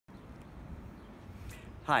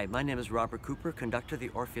Hi, my name is Robert Cooper, conductor of the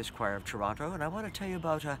Orpheus Choir of Toronto, and I want to tell you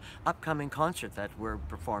about an upcoming concert that we're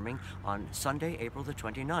performing on Sunday, April the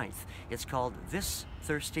 29th. It's called This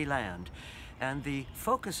Thirsty Land, and the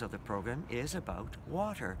focus of the program is about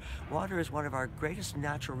water. Water is one of our greatest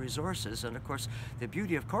natural resources, and of course the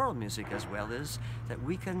beauty of choral music as well is that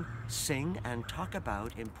we can sing and talk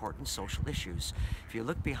about important social issues. If you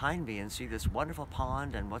look behind me and see this wonderful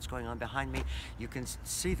pond and what's going on behind me, you can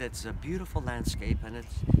see that it's a beautiful landscape, and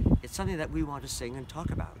it's something that we want to sing and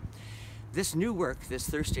talk about. This new work, This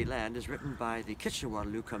Thirsty Land, is written by the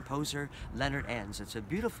Kitchener-Waterloo composer Leonard Enns. It's a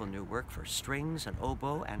beautiful new work for strings and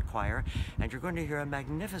oboe and choir, and you're going to hear a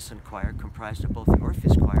magnificent choir comprised of both the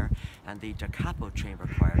Orpheus choir and the Capo chamber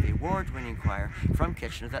choir, the award-winning choir from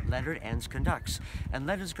Kitchener that Leonard Enns conducts. And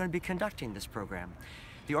Leonard's going to be conducting this program.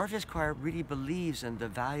 The Orpheus choir really believes in the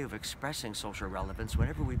value of expressing social relevance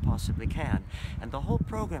whenever we possibly can, and the whole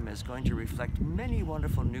program is going to reflect many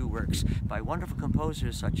wonderful new works by wonderful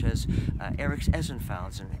composers such as Eric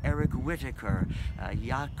Esenfalds and Eric Whittaker,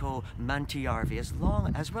 Jaakko Mäntyjärvi,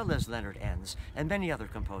 as well as Leonard Enns, and many other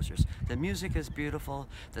composers. The music is beautiful,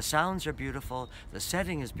 the sounds are beautiful, the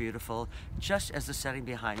setting is beautiful, just as the setting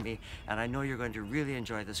behind me, and I know you're going to really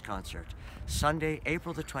enjoy this concert. Sunday,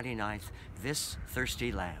 April the 29th, This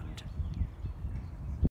Thirsty Land.